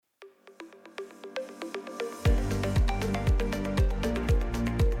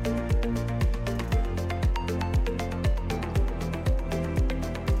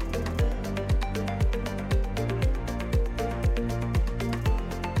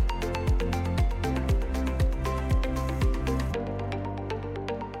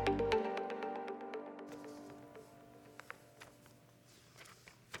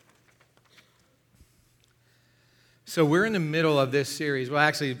So we're in the middle of this series. Well,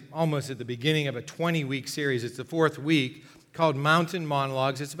 actually, almost at the beginning of a 20-week series. It's the fourth week called Mountain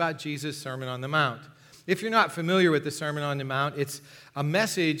Monologues. It's about Jesus' Sermon on the Mount. If you're not familiar with the Sermon on the Mount, it's a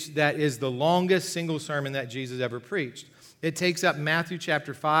message that is the longest single sermon that Jesus ever preached. It takes up Matthew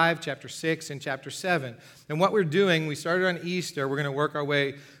chapter 5, chapter 6, and chapter 7. And what we're doing, we started on Easter. We're going to work our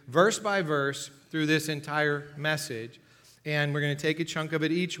way verse by verse through this entire message. And we're going to take a chunk of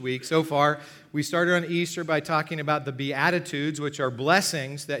it each week. So far, we started on Easter by talking about the Beatitudes, which are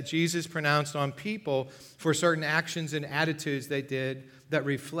blessings that Jesus pronounced on people for certain actions and attitudes they did that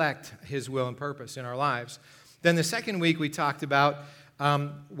reflect His will and purpose in our lives. Then the second week, we talked about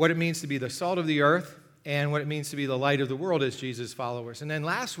what it means to be the salt of the earth and what it means to be the light of the world as Jesus' followers. And then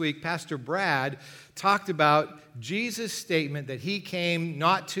last week, Pastor Brad talked about Jesus' statement that He came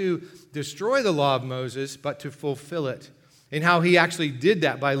not to destroy the law of Moses, but to fulfill it. And how He actually did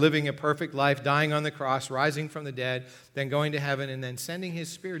that by living a perfect life, dying on the cross, rising from the dead, then going to heaven, and then sending His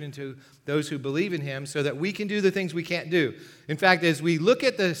Spirit into those who believe in Him so that we can do the things we can't do. In fact, as we look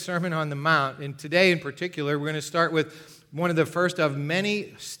at the Sermon on the Mount, and today in particular, we're going to start with one of the first of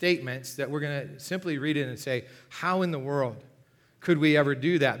many statements that we're going to simply read it and say, how in the world could we ever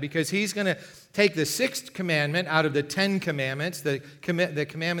do that? Because He's going to take the sixth commandment out of the 10 commandments, the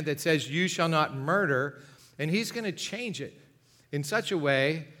commandment that says, you shall not murder, and He's going to change it in such a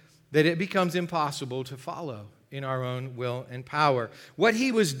way that it becomes impossible to follow in our own will and power. What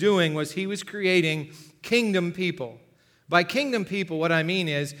He was doing was He was creating kingdom people. By kingdom people, what I mean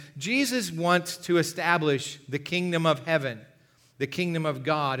is Jesus wants to establish the kingdom of heaven, the kingdom of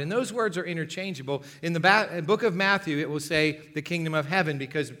God. And those words are interchangeable. In the book of Matthew, it will say the kingdom of heaven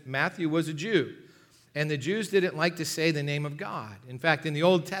because Matthew was a Jew. And the Jews didn't like to say the name of God. In fact, in the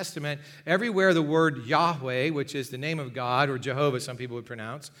Old Testament, everywhere the word Yahweh, which is the name of God, or Jehovah, some people would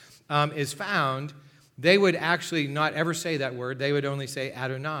pronounce, is found, they would actually not ever say that word. They would only say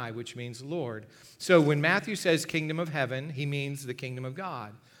Adonai, which means Lord. So when Matthew says kingdom of heaven, he means the kingdom of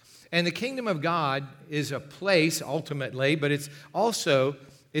God. And the kingdom of God is a place, ultimately, but it's also,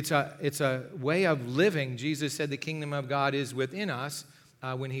 it's a way of living. Jesus said the kingdom of God is within us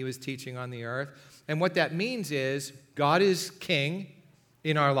when He was teaching on the earth. And what that means is God is king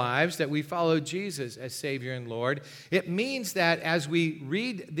in our lives, that we follow Jesus as Savior and Lord. It means that as we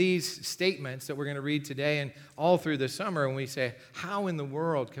read these statements that we're going to read today and all through the summer, and we say, how in the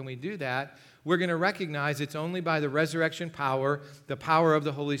world can we do that? We're going to recognize it's only by the resurrection power, the power of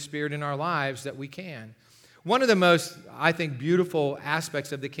the Holy Spirit in our lives that we can. One of the most, I think, beautiful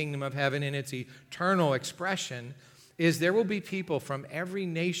aspects of the kingdom of heaven in its eternal expression is there will be people from every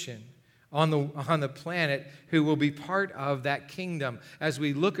nation on the planet who will be part of that kingdom. As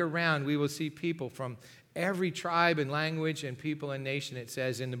we look around, we will see people from every tribe and language and people and nation, it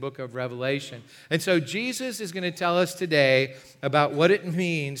says in the book of Revelation. And so Jesus is going to tell us today about what it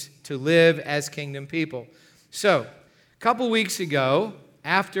means to live as kingdom people. So, a couple weeks ago,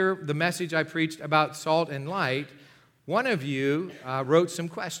 after the message I preached about salt and light, one of you wrote some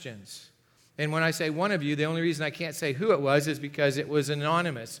questions. And when I say one of you, the only reason I can't say who it was is because it was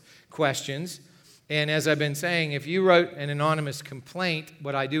anonymous questions. And as I've been saying, if you wrote an anonymous complaint,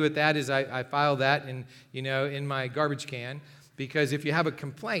 what I do with that is I file that in my garbage can. Because if you have a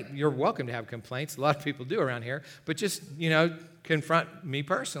complaint, you're welcome to have complaints. A lot of people do around here. But just, confront me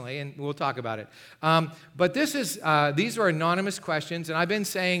personally, and we'll talk about it. But these are anonymous questions, and I've been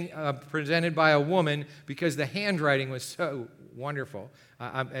saying presented by a woman because the handwriting was so wonderful.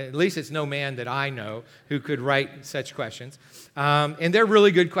 At least it's no man that I know who could write such questions. And they're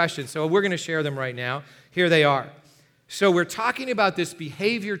really good questions, so we're going to share them right now. Here they are. So we're talking about this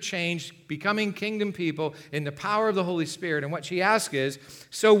behavior change, becoming kingdom people in the power of the Holy Spirit. And what she asks is,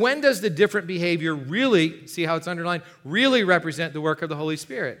 so when does the different behavior really, see how it's underlined, really represent the work of the Holy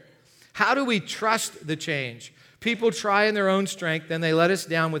Spirit? How do we trust the change? People try in their own strength, then they let us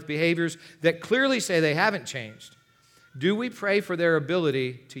down with behaviors that clearly say they haven't changed. Do we pray for their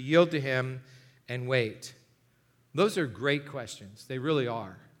ability to yield to Him and wait? Those are great questions. They really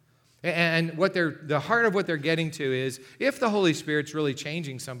are. And the heart of what they're getting to is, if the Holy Spirit's really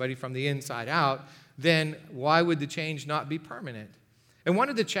changing somebody from the inside out, then why would the change not be permanent? And one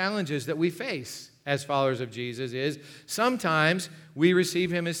of the challenges that we face as followers of Jesus is sometimes we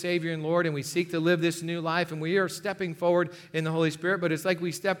receive Him as Savior and Lord and we seek to live this new life and we are stepping forward in the Holy Spirit, but it's like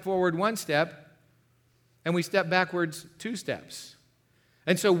we step forward one step and we step backwards 2 steps.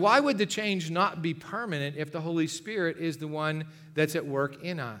 And so why would the change not be permanent if the Holy Spirit is the one that's at work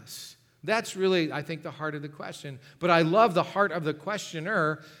in us? That's really, I think, the heart of the question. But I love the heart of the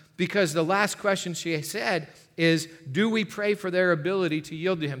questioner Because the last question she said is, do we pray for their ability to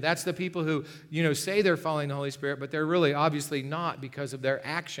yield to him? That's the people who, say they're following the Holy Spirit, but they're really obviously not because of their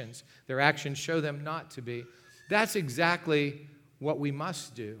actions. Their actions show them not to be. That's exactly what we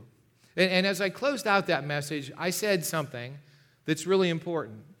must do. And as I closed out that message, I said something that's really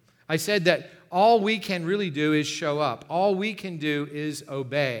important. I said that all we can really do is show up. All we can do is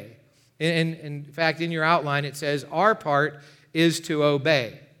obey. And in fact, in your outline, it says our part is to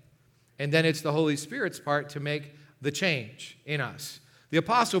obey. And then it's the Holy Spirit's part to make the change in us. The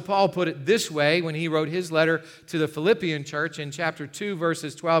Apostle Paul put it this way when he wrote his letter to the Philippian church in chapter 2,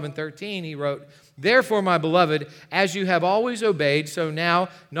 verses 12 and 13. He wrote, "Therefore, my beloved, as you have always obeyed, so now,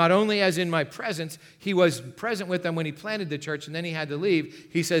 not only as in my presence," he was present with them when he planted the church and then he had to leave.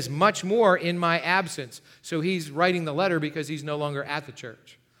 He says, "much more in my absence." So he's writing the letter because he's no longer at the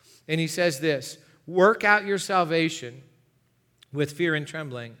church. And he says this, "Work out your salvation with fear and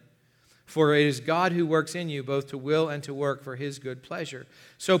trembling. For it is God who works in you both to will and to work for his good pleasure."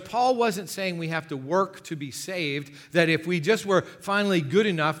 So Paul wasn't saying we have to work to be saved, that if we just were finally good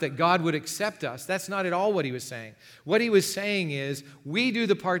enough that God would accept us. That's not at all what he was saying. What he was saying is we do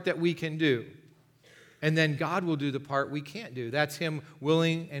the part that we can do, and then God will do the part we can't do. That's him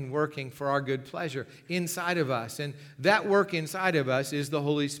willing and working for our good pleasure inside of us. And that work inside of us is the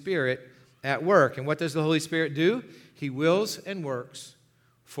Holy Spirit at work. And what does the Holy Spirit do? He wills and works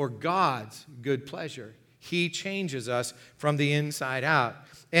for God's good pleasure. He changes us from the inside out.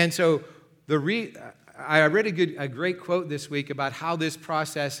 And so I read a great quote this week about how this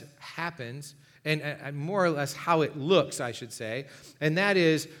process happens, and more or less how it looks, I should say. And that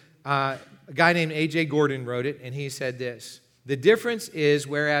is, a guy named A.J. Gordon wrote it, and he said this: "The difference is,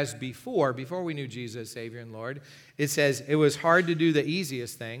 whereas before we knew Jesus, Savior and Lord, it says it was hard to do the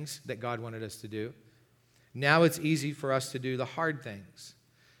easiest things that God wanted us to do. Now it's easy for us to do the hard things."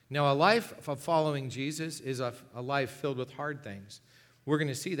 Now, a life of following Jesus is a life filled with hard things. We're going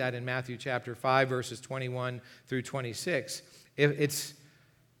to see that in Matthew chapter 5, verses 21 through 26. If it's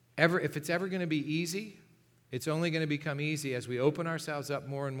ever going to be easy, it's only going to become easy as we open ourselves up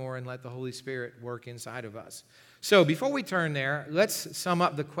more and more and let the Holy Spirit work inside of us. So before we turn there, let's sum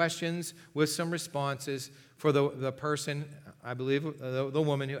up the questions with some responses for the person, I believe, the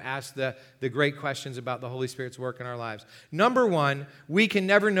woman who asked the great questions about the Holy Spirit's work in our lives. Number one, we can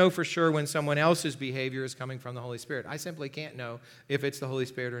never know for sure when someone else's behavior is coming from the Holy Spirit. I simply can't know if it's the Holy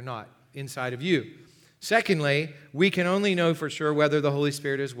Spirit or not inside of you. Secondly, we can only know for sure whether the Holy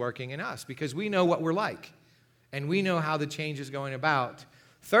Spirit is working in us because we know what we're like and we know how the change is going about.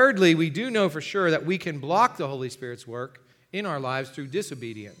 Thirdly, we do know for sure that we can block the Holy Spirit's work in our lives through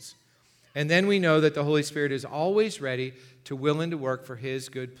disobedience. And then we know that the Holy Spirit is always ready to will and to work for his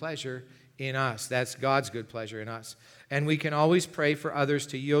good pleasure in us. That's God's good pleasure in us. And we can always pray for others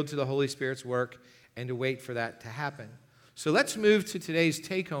to yield to the Holy Spirit's work and to wait for that to happen. So let's move to today's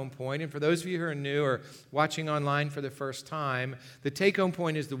take-home point. And for those of you who are new or watching online for the first time, the take-home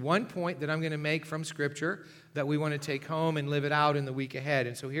point is the one point that I'm going to make from Scripture that we want to take home and live it out in the week ahead.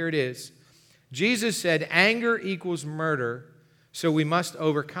 And so here it is. Jesus said, anger equals murder, so we must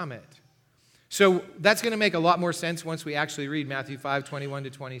overcome it. So that's going to make a lot more sense once we actually read Matthew 5, 21 to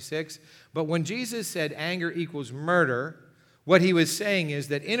 26. But when Jesus said anger equals murder, what he was saying is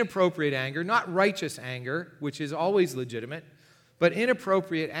that inappropriate anger, not righteous anger, which is always legitimate, but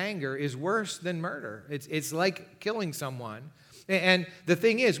inappropriate anger is worse than murder. It's like killing someone. And the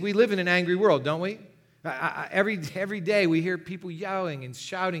thing is, we live in an angry world, don't we? Every day we hear people yelling and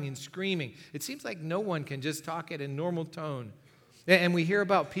shouting and screaming. It seems like no one can just talk at a normal tone. And we hear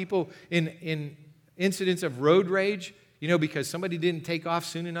about people in incidents of road rage, because somebody didn't take off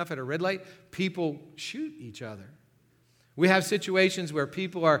soon enough at a red light, people shoot each other. We have situations where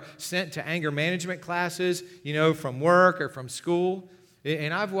people are sent to anger management classes, from work or from school.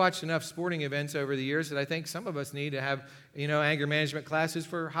 And I've watched enough sporting events over the years that I think some of us need to have, anger management classes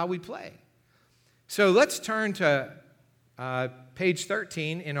for how we play. So let's turn to page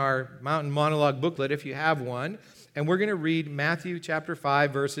 13 in our Mountain Monologue booklet, if you have one. And we're going to read Matthew chapter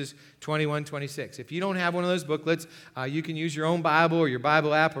 5, verses 21, 26. If you don't have one of those booklets, you can use your own Bible or your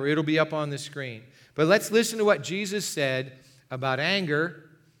Bible app, or it'll be up on the screen. But let's listen to what Jesus said about anger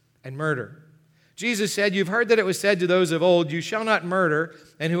and murder. Jesus said, "You've heard that it was said to those of old, 'You shall not murder,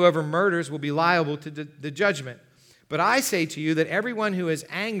 and whoever murders will be liable to the judgment.' But I say to you that everyone who is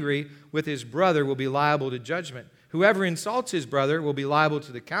angry with his brother will be liable to judgment. Whoever insults his brother will be liable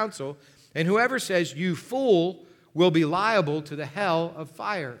to the council, and whoever says, 'You fool,' will be liable to the hell of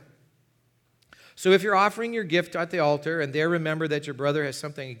fire. So if you're offering your gift at the altar and there remember that your brother has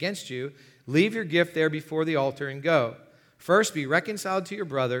something against you, leave your gift there before the altar and go. First, be reconciled to your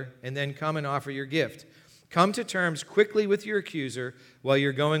brother, and then come and offer your gift. Come to terms quickly with your accuser while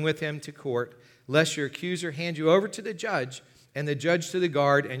you're going with him to court, lest your accuser hand you over to the judge, and the judge to the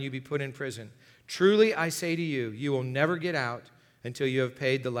guard, and you be put in prison. Truly, I say to you, you will never get out until you have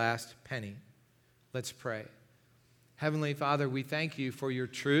paid the last penny. Let's pray. Heavenly Father, we thank you for your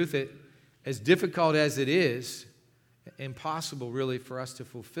truth. As difficult as it is, impossible really for us to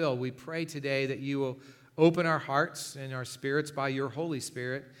fulfill, we pray today that you will open our hearts and our spirits by your Holy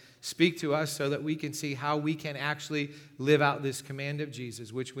Spirit. Speak to us so that we can see how we can actually live out this command of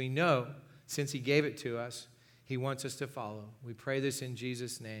Jesus, which we know, since he gave it to us, he wants us to follow. We pray this in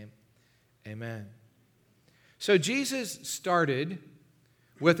Jesus' name. Amen. So Jesus started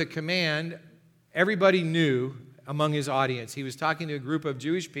with a command everybody knew among his audience. He was talking to a group of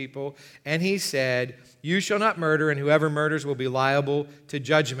Jewish people, and he said, "You shall not murder, and whoever murders will be liable to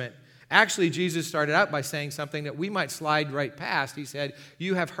judgment." Actually, Jesus started out by saying something that we might slide right past. He said,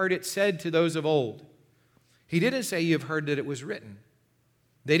 "You have heard it said to those of old." He didn't say you have heard that it was written.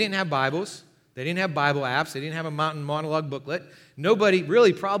 They didn't have Bibles. They didn't have Bible apps. They didn't have a mountain monologue booklet. Nobody,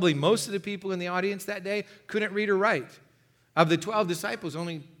 really probably most of the people in the audience that day couldn't read or write. Of the 12 disciples,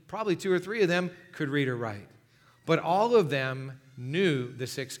 only probably 2 or 3 of them could read or write. But all of them knew the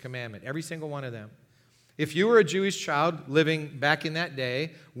 6th commandment, every single one of them. If you were a Jewish child living back in that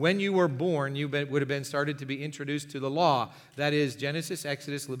day, when you were born, you would have been started to be introduced to the law. That is Genesis,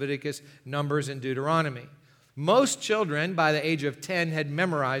 Exodus, Leviticus, Numbers, and Deuteronomy. Most children, by the age of 10, had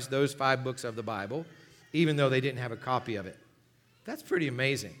memorized those 5 books of the Bible, even though they didn't have a copy of it. That's pretty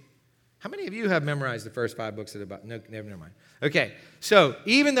amazing. How many of you have memorized the first 5 books of the Bible? No, never mind. Okay, so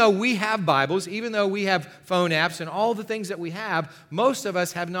even though we have Bibles, even though we have phone apps and all the things that we have, most of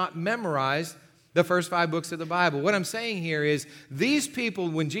us have not memorized the first 5 books of the Bible. What I'm saying here is these people,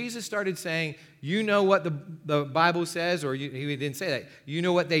 when Jesus started saying, you know what the Bible says, or he didn't say that, you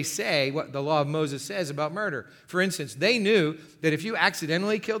know what they say, what the law of Moses says about murder. For instance, they knew that if you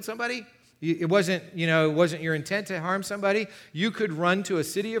accidentally killed somebody, it wasn't your intent to harm somebody, you could run to a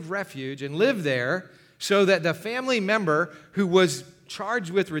city of refuge and live there so that the family member who was charged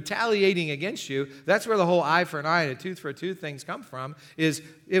with retaliating against you, that's where the whole eye for an eye and a tooth for a tooth things come from, is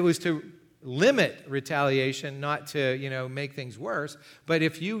it was to limit retaliation, not to, make things worse. But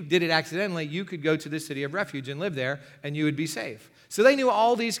if you did it accidentally, you could go to the city of refuge and live there, and you would be safe. So they knew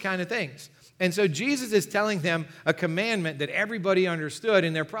all these kind of things. And so Jesus is telling them a commandment that everybody understood,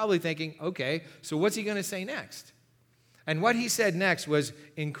 and they're probably thinking, okay, so what's he going to say next? And what he said next was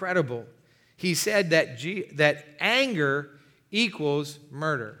incredible. He said that anger equals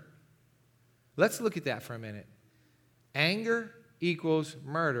murder. Let's look at that for a minute. Anger equals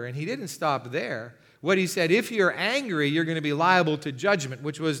murder. And he didn't stop there. What he said, if you're angry, you're going to be liable to judgment,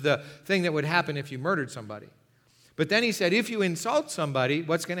 which was the thing that would happen if you murdered somebody. But then he said, if you insult somebody,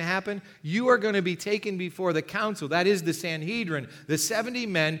 what's going to happen? You are going to be taken before the council. That is the Sanhedrin, the 70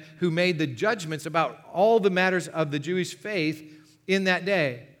 men who made the judgments about all the matters of the Jewish faith in that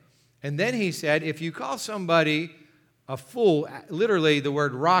day. And then he said, if you call somebody a fool, literally the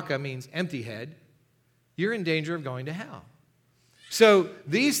word raka means empty head, you're in danger of going to hell. So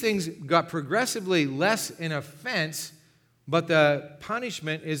these things got progressively less in offense, but the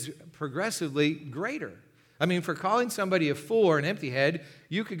punishment is progressively greater. I mean, for calling somebody a fool or an empty head,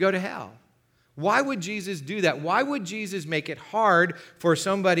 you could go to hell. Why would Jesus do that? Why would Jesus make it hard for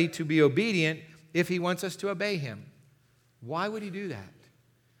somebody to be obedient if he wants us to obey him? Why would he do that?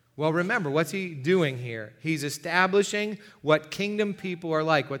 Well, remember, what's he doing here? He's establishing what kingdom people are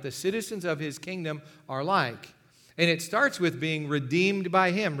like, what the citizens of his kingdom are like. And it starts with being redeemed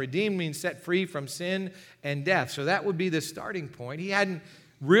by him. Redeemed means set free from sin and death. So that would be the starting point. He hadn't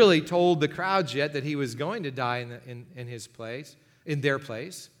really told the crowds yet that he was going to die in his place, in their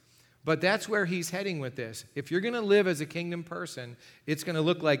place. But that's where he's heading with this. If you're going to live as a kingdom person, it's going to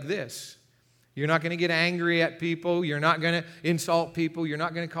look like this. You're not going to get angry at people. You're not going to insult people. You're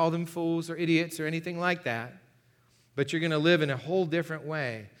not going to call them fools or idiots or anything like that. But you're going to live in a whole different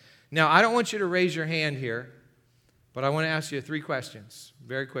way. Now, I don't want you to raise your hand here, but I want to ask you 3 questions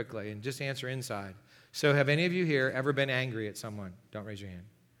very quickly, and just answer inside. So have any of you here ever been angry at someone? Don't raise your hand.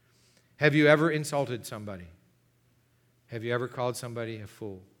 Have you ever insulted somebody? Have you ever called somebody a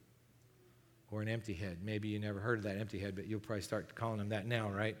fool or an empty head? Maybe you never heard of that empty head, but you'll probably start calling them that now,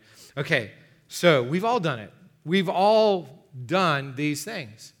 right? Okay, so we've all done it. We've all done these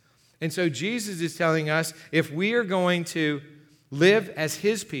things. And so Jesus is telling us if we are going to live as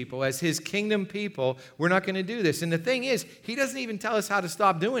his people, as his kingdom people, we're not going to do this. And the thing is, he doesn't even tell us how to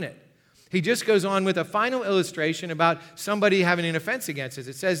stop doing it. He just goes on with a final illustration about somebody having an offense against us.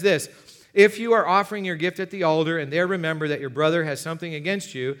 It says this, If you are offering your gift at the altar and there remember that your brother has something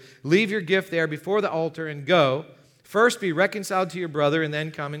against you, leave your gift there before the altar and go. First be reconciled to your brother and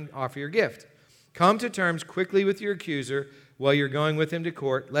then come and offer your gift. Come to terms quickly with your accuser while you're going with him to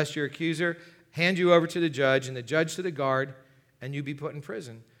court, lest your accuser hand you over to the judge and the judge to the guard and you be put in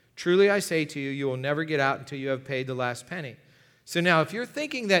prison. Truly I say to you, you will never get out until you have paid the last penny. So now, if you're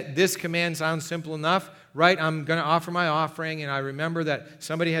thinking that this command sounds simple enough, right, I'm going to offer my offering, and I remember that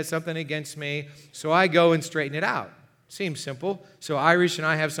somebody has something against me, so I go and straighten it out. Seems simple. So Irish and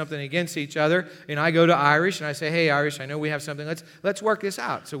I have something against each other, and I go to Irish, and I say, hey, Irish, I know we have something. Let's work this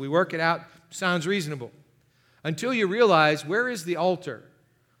out. So we work it out. Sounds reasonable. Until you realize, where is the altar?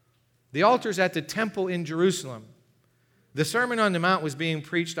 The altar's at the temple in Jerusalem. The Sermon on the Mount was being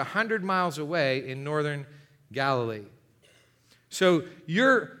preached 100 miles away in northern Galilee. So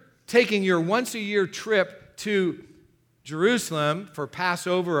you're taking your once-a-year trip to Jerusalem for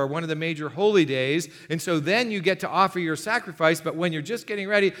Passover or one of the major holy days, and so then you get to offer your sacrifice, but when you're just getting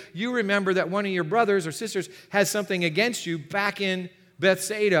ready, you remember that one of your brothers or sisters has something against you back in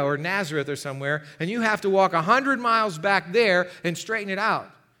Bethsaida or Nazareth or somewhere, and you have to walk 100 miles back there and straighten it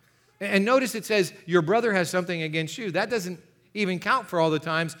out. And notice it says your brother has something against you. That doesn't even count for all the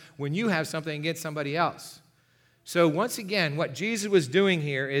times when you have something against somebody else. So once again, what Jesus was doing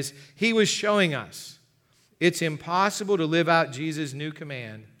here is he was showing us it's impossible to live out Jesus' new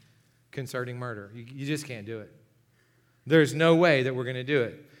command concerning murder. You just can't do it. There's no way that we're going to do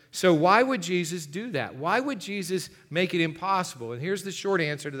it. So why would Jesus do that? Why would Jesus make it impossible? And here's the short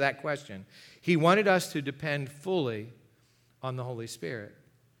answer to that question. He wanted us to depend fully on the Holy Spirit.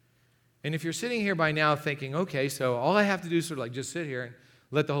 And if you're sitting here by now thinking, okay, so all I have to do is sort of like just sit here and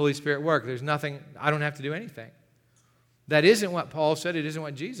let the Holy Spirit work. There's nothing, I don't have to do anything. That isn't what Paul said. It isn't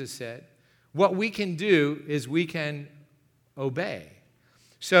what Jesus said. What we can do is we can obey.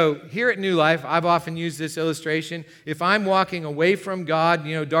 So here at New Life, I've often used this illustration. If I'm walking away from God,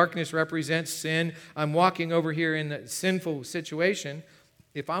 darkness represents sin. I'm walking over here in a sinful situation.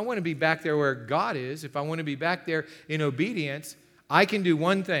 If I want to be back there where God is, if I want to be back there in obedience, I can do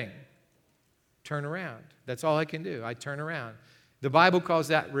one thing. Turn around. That's all I can do. I turn around. The Bible calls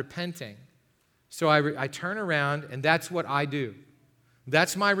that repenting. So I turn around, and that's what I do.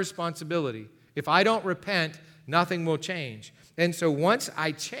 That's my responsibility. If I don't repent, nothing will change. And so once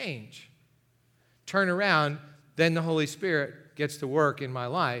I change, turn around, then the Holy Spirit gets to work in my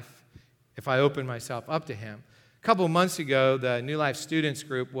life if I open myself up to Him. A couple of months ago, the New Life Students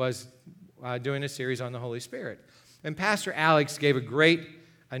Group was doing a series on the Holy Spirit. And Pastor Alex gave a great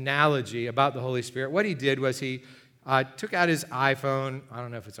analogy about the Holy Spirit. What he did was he took out his iPhone, I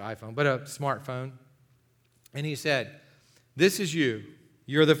don't know if it's an iPhone, but a smartphone, and he said, this is you.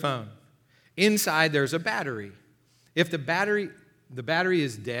 You're the phone. Inside there's a battery. If the battery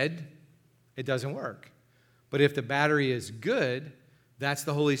is dead, it doesn't work. But if the battery is good, that's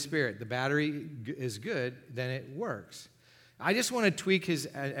the Holy Spirit. The battery is good, then it works. I just want to tweak his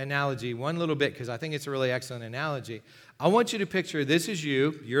analogy one little bit because I think it's a really excellent analogy. I want you to picture this is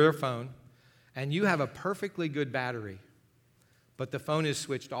you're a phone, and you have a perfectly good battery, but the phone is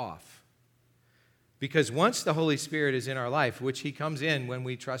switched off. Because once the Holy Spirit is in our life, which He comes in when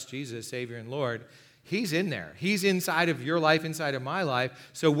we trust Jesus, Savior and Lord, He's in there. He's inside of your life, inside of my life.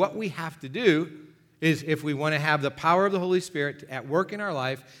 So what we have to do is, if we want to have the power of the Holy Spirit at work in our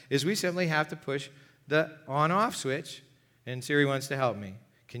life, is we simply have to push the on-off switch. And Siri wants to help me.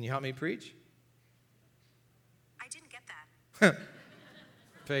 Can you help me preach? I didn't get that.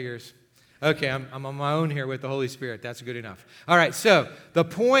 Figures. Okay, I'm on my own here with the Holy Spirit. That's good enough. All right, so the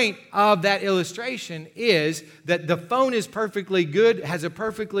point of that illustration is that the phone is perfectly good, has a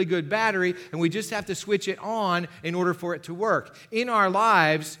perfectly good battery, and we just have to switch it on in order for it to work. In our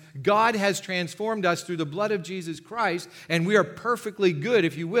lives, God has transformed us through the blood of Jesus Christ, and we are perfectly good,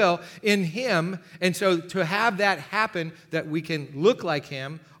 if you will, in Him. And so to have that happen, that we can look like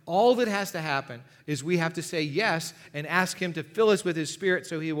Him, all that has to happen is we have to say yes and ask Him to fill us with His Spirit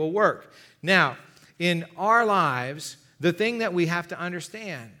so He will work. Now, in our lives, the thing that we have to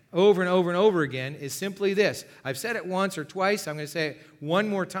understand over and over and over again is simply this. I've said it once or twice. I'm going to say it one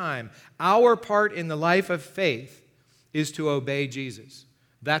more time. Our part in the life of faith is to obey Jesus.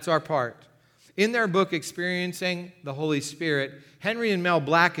 That's our part. In their book, Experiencing the Holy Spirit, Henry and Mel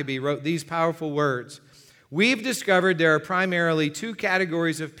Blackaby wrote these powerful words. We've discovered there are primarily two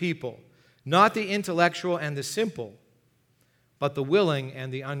categories of people, not the intellectual and the simple, but the willing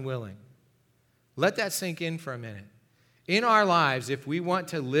and the unwilling. Let that sink in for a minute. In our lives, if we want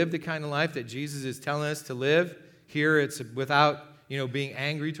to live the kind of life that Jesus is telling us to live, here it's without being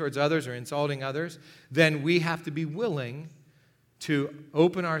angry towards others or insulting others, then we have to be willing to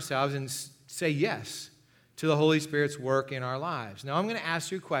open ourselves and say yes to the Holy Spirit's work in our lives. Now, I'm going to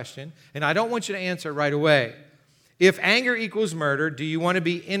ask you a question, and I don't want you to answer right away. If anger equals murder, do you want to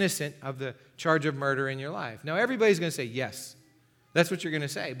be innocent of the charge of murder in your life? Now, everybody's going to say yes. That's what you're going to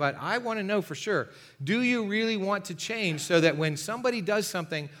say. But I want to know for sure, do you really want to change so that when somebody does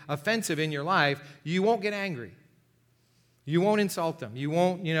something offensive in your life, you won't get angry? You won't insult them. You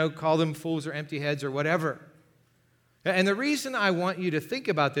won't, call them fools or empty heads or whatever. And the reason I want you to think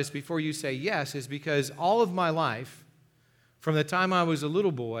about this before you say yes is because all of my life, from the time I was a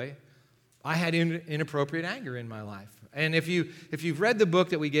little boy, I had inappropriate anger in my life. And if you've read the book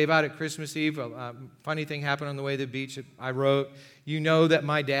that we gave out at Christmas Eve, a funny thing happened on the way to the beach that I wrote, you know that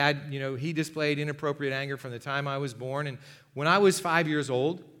my dad, he displayed inappropriate anger from the time I was born. And when I was 5 years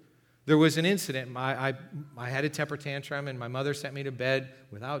old, there was an incident. I had a temper tantrum, and my mother sent me to bed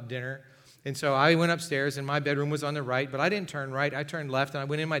without dinner. And so I went upstairs, and my bedroom was on the right, but I didn't turn right. I turned left, and I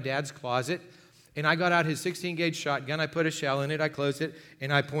went in my dad's closet, and I got out his 16-gauge shotgun. I put a shell in it. I closed it,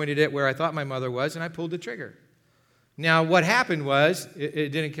 and I pointed it where I thought my mother was, and I pulled the trigger. Now, what happened was, it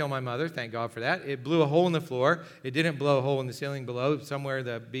didn't kill my mother, thank God for that. It blew a hole in the floor. It didn't blow a hole in the ceiling below. Somewhere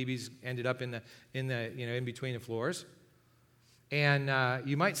the BBs ended up in between the floors. And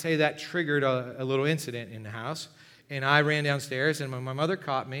you might say that triggered a little incident in the house. And I ran downstairs, and when my mother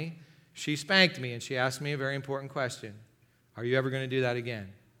caught me, she spanked me, and she asked me a very important question. Are you ever going to do that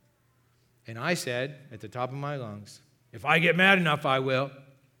again? And I said, at the top of my lungs, if I get mad enough, I will.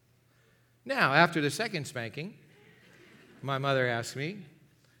 Now, after the second spanking, my mother asked me,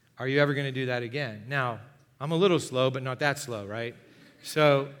 are you ever going to do that again? Now, I'm a little slow, but not that slow, right?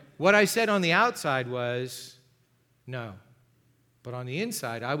 So what I said on the outside was, no. But on the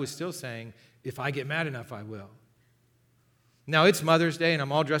inside, I was still saying, if I get mad enough, I will. Now, it's Mother's Day, and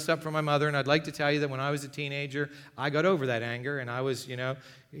I'm all dressed up for my mother, and I'd like to tell you that when I was a teenager, I got over that anger, and I was,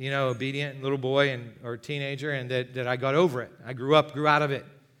 obedient little boy or teenager, and that I got over it. I grew out of it.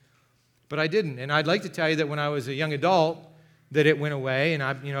 But I didn't. And I'd like to tell you that when I was a young adult, that it went away, and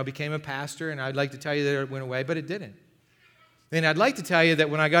I, became a pastor, and I'd like to tell you that it went away, but it didn't. And I'd like to tell you that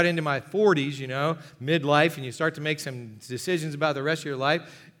when I got into my 40s, midlife, and you start to make some decisions about the rest of your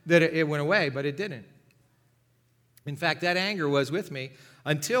life, that it went away, but it didn't. In fact, that anger was with me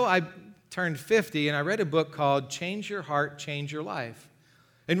until I turned 50, and I read a book called Change Your Heart, Change Your Life.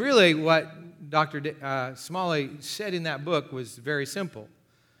 And really what Dr. Smalley said in that book was very simple,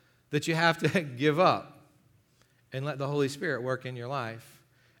 that you have to give up and let the Holy Spirit work in your life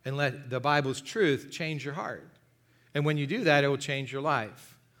and let the Bible's truth change your heart. And when you do that, it will change your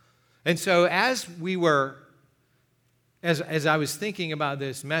life. And so as I was thinking about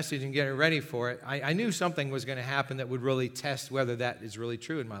this message and getting ready for it, I knew something was going to happen that would really test whether that is really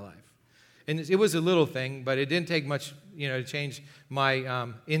true in my life. And it was a little thing, but it didn't take much, to change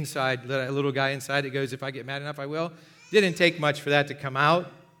my inside, that little guy inside that goes, if I get mad enough, I will. Didn't take much for that to come out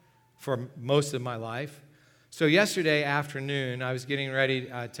for most of my life. So yesterday afternoon, I was getting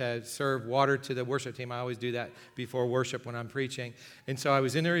ready to serve water to the worship team. I always do that before worship when I'm preaching. And so I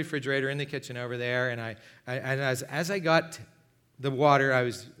was in the refrigerator in the kitchen over there, and as I got the water, I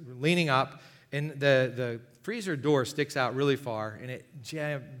was leaning up, and the freezer door sticks out really far, and it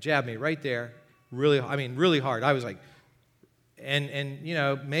jabbed me right there, really hard. I was like, and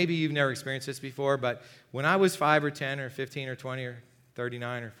maybe you've never experienced this before, but when I was 5 or 10 or 15 or 20 or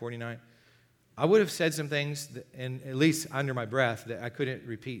 39 or 49, I would have said some things, and at least under my breath, that I couldn't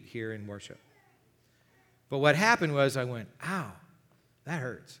repeat here in worship. But what happened was I went, ow, that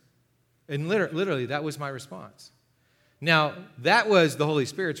hurts. And literally, that was my response. Now, that was the Holy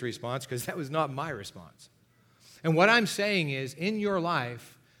Spirit's response, because that was not my response. And what I'm saying is, in your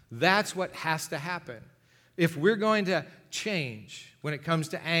life, that's what has to happen. If we're going to change when it comes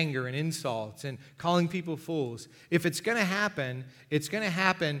to anger and insults and calling people fools, if it's going to happen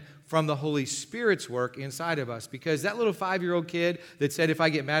from the Holy Spirit's work inside of us. Because that little 5-year-old kid that said, if I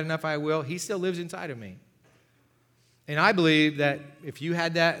get mad enough, I will, he still lives inside of me. And I believe that if you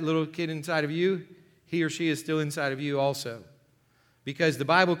had that little kid inside of you, he or she is still inside of you also. Because the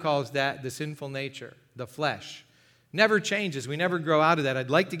Bible calls that the sinful nature, the flesh. Never changes. We never grow out of that. I'd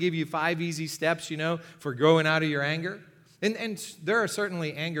like to give you 5 easy steps, for growing out of your anger. And there are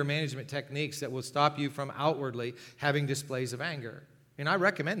certainly anger management techniques that will stop you from outwardly having displays of anger. And I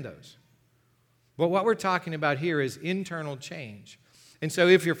recommend those. But what we're talking about here is internal change. And so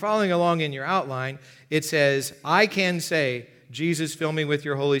if you're following along in your outline, it says, I can say, Jesus, fill me with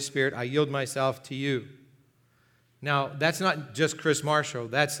your Holy Spirit. I yield myself to you. Now, that's not just Chris Marshall.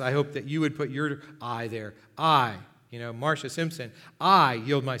 I hope that you would put your I there. Marcia Simpson. I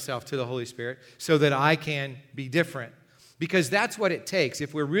yield myself to the Holy Spirit so that I can be different. Because that's what it takes.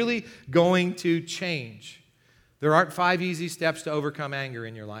 If we're really going to change, there aren't 5 easy steps to overcome anger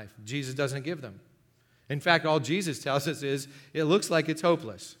in your life. Jesus doesn't give them. In fact, all Jesus tells us is, it looks like it's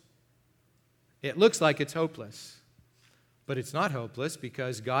hopeless. It looks like it's hopeless. But it's not hopeless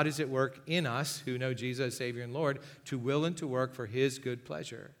because God is at work in us who know Jesus as Savior and Lord to will and to work for His good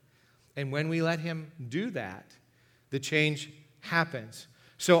pleasure. And when we let Him do that, the change happens.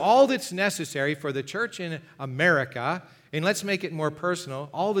 So all that's necessary for the church in America, and let's make it more personal,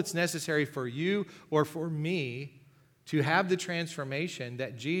 all that's necessary for you or for me to have the transformation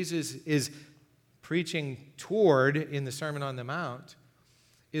that Jesus is preaching toward in the Sermon on the Mount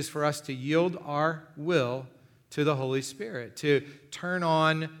is for us to yield our will to the Holy Spirit, to turn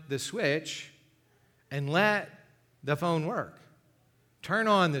on the switch and let the phone work. Turn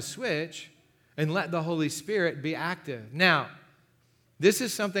on the switch and let the Holy Spirit be active. Now, this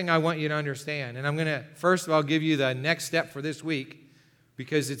is something I want you to understand, and I'm going to, first of all, give you the next step for this week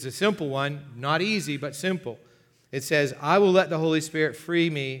because it's a simple one, not easy, but simple. It says, I will let the Holy Spirit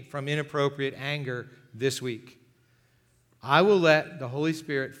free me from inappropriate anger this week. I will let the Holy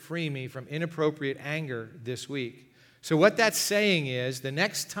Spirit free me from inappropriate anger this week. So what that's saying is the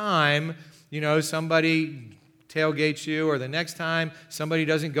next time, somebody tailgates you, or the next time somebody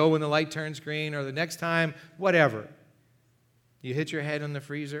doesn't go when the light turns green, or the next time, whatever, you hit your head on the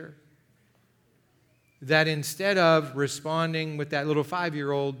freezer, that instead of responding with that little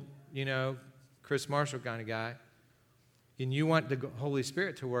 5-year-old, Chris Marshall kind of guy, and you want the Holy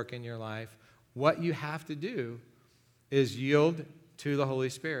Spirit to work in your life, what you have to do is yield to the Holy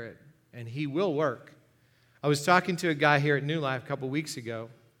Spirit, and He will work. I was talking to a guy here at New Life a couple weeks ago,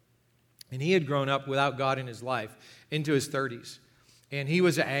 and he had grown up without God in his life into his 30s, and he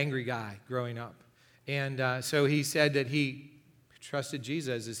was an angry guy growing up. And so he said that he trusted Jesus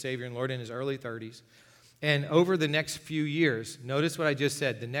as his Savior and Lord in his early 30s. And over the next few years, notice what I just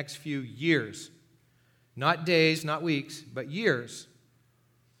said, the next few years, not days, not weeks, but years,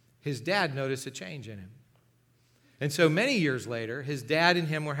 his dad noticed a change in him. And so many years later, his dad and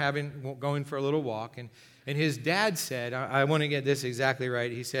him were going for a little walk, and his dad said, I want to get this exactly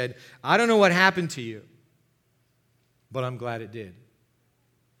right, he said, I don't know what happened to you, but I'm glad it did.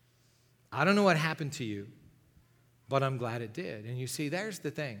 I don't know what happened to you, but I'm glad it did. And you see, there's the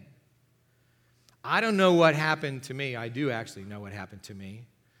thing. I don't know what happened to me. I do actually know what happened to me.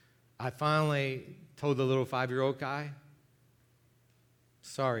 I finally told the little 5-year-old guy,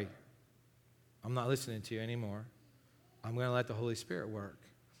 sorry, I'm not listening to you anymore. I'm going to let the Holy Spirit work.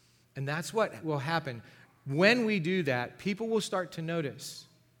 And that's what will happen. When we do that, people will start to notice.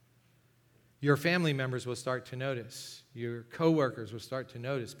 Your family members will start to notice. Your coworkers will start to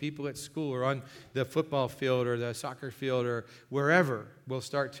notice. People at school or on the football field or the soccer field or wherever will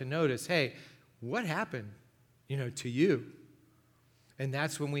start to notice, hey, what happened, to you? And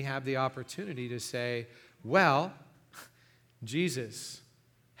that's when we have the opportunity to say, well, Jesus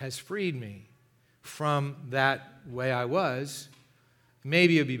has freed me from that way I was.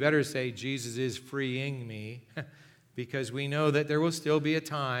 Maybe it would be better to say Jesus is freeing me because we know that there will still be a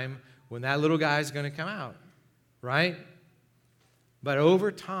time when that little guy is going to come out, right? But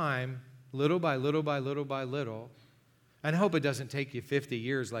over time, little by little by little by little, and I hope it doesn't take you 50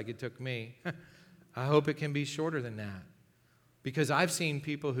 years like it took me. I hope it can be shorter than that. Because I've seen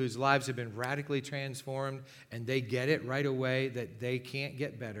people whose lives have been radically transformed and they get it right away that they can't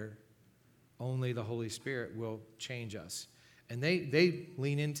get better. Only the Holy Spirit will change us. And they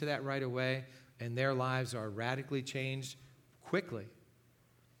lean into that right away and their lives are radically changed quickly.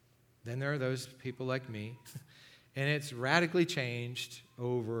 Then there are those people like me and it's radically changed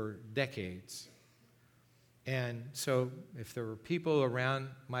over decades. And so if there were people around,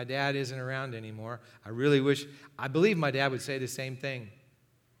 my dad isn't around anymore, I believe my dad would say the same thing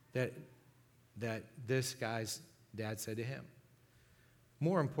that this guy's dad said to him.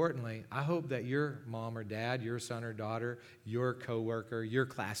 More importantly, I hope that your mom or dad, your son or daughter, your coworker, your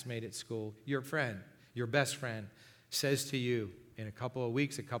classmate at school, your friend, your best friend, says to you in a couple of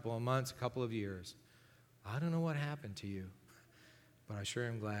weeks, a couple of months, a couple of years, I don't know what happened to you, but I sure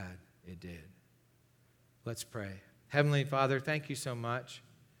am glad it did. Let's pray. Heavenly Father, thank you so much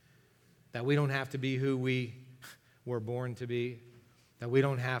that we don't have to be who we were born to be, that we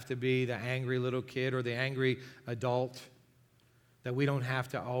don't have to be the angry little kid or the angry adult, that we don't have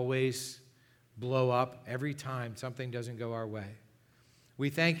to always blow up every time something doesn't go our way. We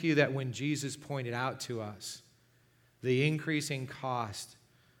thank you that when Jesus pointed out to us the increasing cost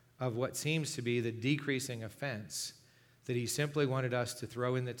of what seems to be the decreasing offense, that he simply wanted us to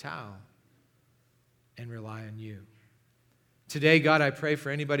throw in the towel and rely on you. Today, God, I pray for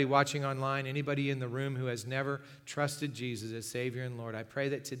anybody watching online, anybody in the room who has never trusted Jesus as Savior and Lord. I pray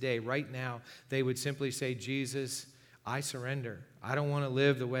that today, right now, they would simply say, Jesus, I surrender. I don't want to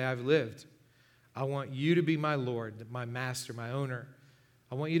live the way I've lived. I want you to be my Lord, my master, my owner.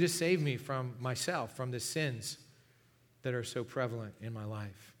 I want you to save me from myself, from the sins that are so prevalent in my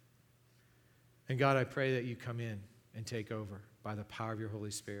life. And God, I pray that you come in and take over by the power of your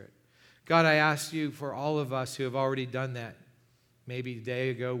Holy Spirit. God, I ask you for all of us who have already done that, maybe a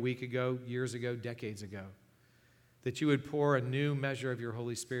day ago, week ago, years ago, decades ago, that you would pour a new measure of your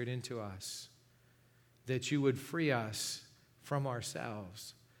Holy Spirit into us, that you would free us from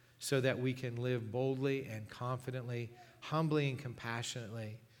ourselves so that we can live boldly and confidently, humbly and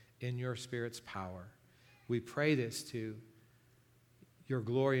compassionately in your Spirit's power. We pray this to your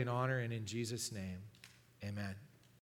glory and honor, and in Jesus' name, amen.